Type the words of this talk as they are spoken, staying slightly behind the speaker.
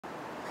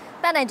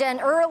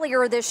And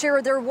earlier this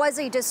year, there was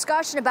a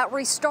discussion about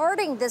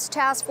restarting this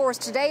task force.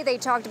 Today, they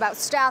talked about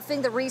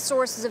staffing, the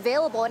resources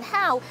available, and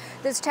how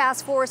this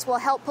task force will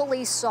help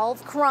police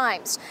solve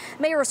crimes.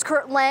 Mayors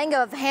Kurt Lang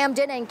of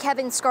Hamden and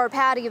Kevin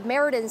Scarpati of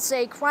Meriden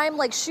say crime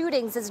like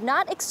shootings is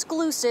not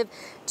exclusive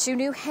to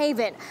New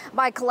Haven.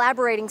 By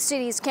collaborating,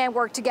 cities can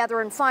work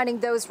together in finding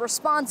those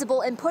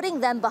responsible and putting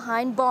them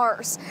behind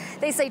bars.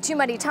 They say too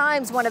many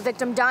times when a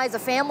victim dies, a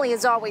family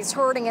is always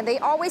hurting, and they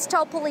always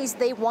tell police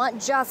they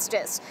want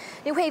justice.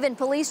 New Haven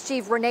Police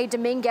Chief Renee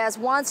Dominguez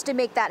wants to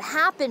make that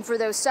happen for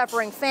those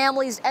suffering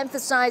families,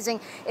 emphasizing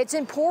it's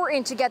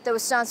important to get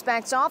those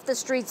suspects off the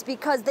streets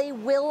because they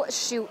will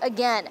shoot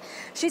again.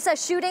 She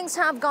says shootings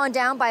have gone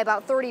down by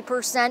about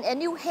 30% in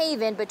New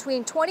Haven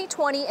between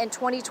 2020 and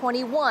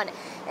 2021,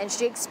 and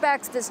she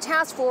expects this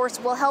task force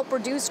will help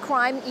reduce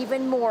crime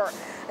even more.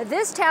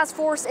 This task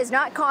force is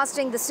not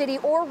costing the city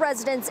or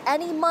residents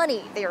any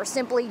money. They are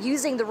simply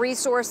using the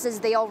resources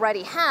they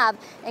already have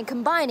and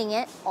combining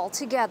it all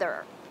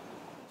together.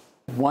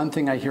 One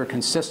thing I hear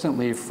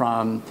consistently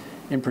from,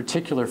 in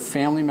particular,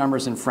 family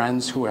members and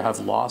friends who have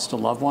lost a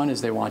loved one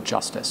is they want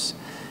justice.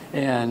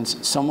 And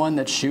someone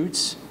that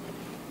shoots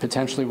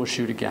potentially will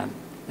shoot again.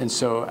 And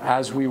so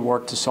as we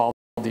work to solve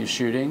these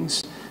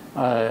shootings,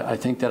 I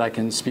think that I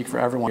can speak for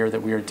everyone here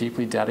that we are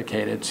deeply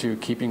dedicated to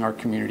keeping our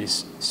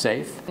communities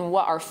safe. And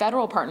what our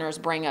federal partners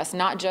bring us,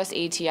 not just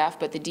ATF,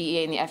 but the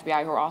DEA and the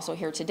FBI who are also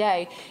here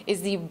today,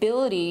 is the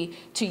ability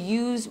to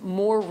use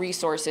more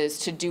resources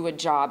to do a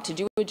job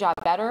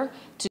better,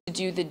 to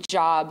do the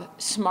job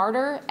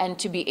smarter, and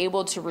to be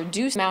able to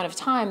reduce the amount of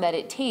time that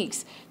it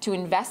takes to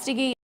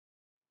investigate.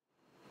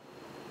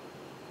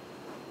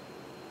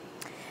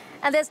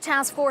 And this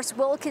task force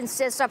will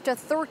consist up to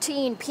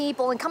 13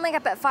 people. And coming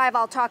up at 5,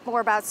 I'll talk more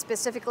about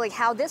specifically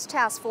how this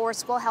task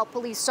force will help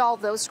police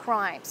solve those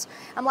crimes.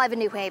 I'm live in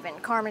New Haven.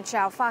 Carmen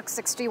Chow, Fox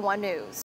 61 News.